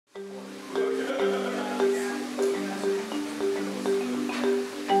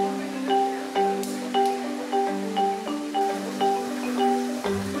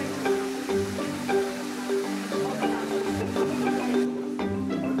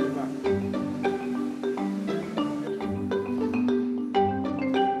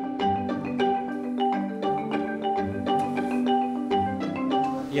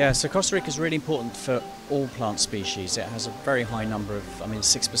Yeah, so Costa Rica is really important for all plant species. It has a very high number of,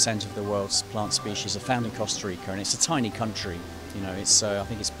 6% of the world's plant species are found in Costa Rica, and it's a tiny country. You know, it's I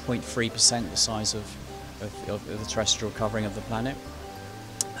think it's 0.3% the size of the terrestrial covering of the planet.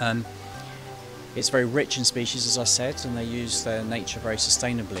 It's very rich in species, as I said, and they use their nature very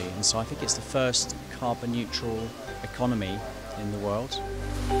sustainably. And so I think it's the first carbon neutral economy in the world.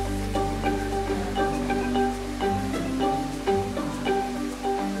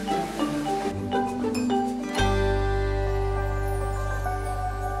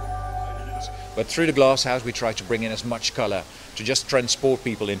 But through the glass house we try to bring in as much colour to just transport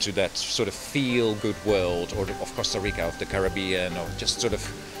people into that sort of feel-good world or of Costa Rica, of the Caribbean, or just sort of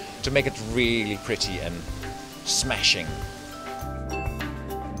to make it really pretty and smashing.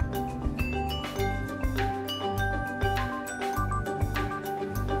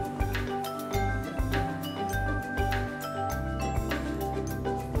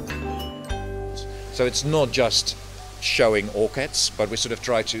 So it's not just showing orchids, but we sort of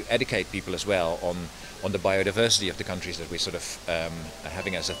try to educate people as well on the biodiversity of the countries that we sort of are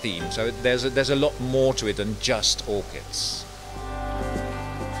having as a theme. So there's a lot more to it than just orchids.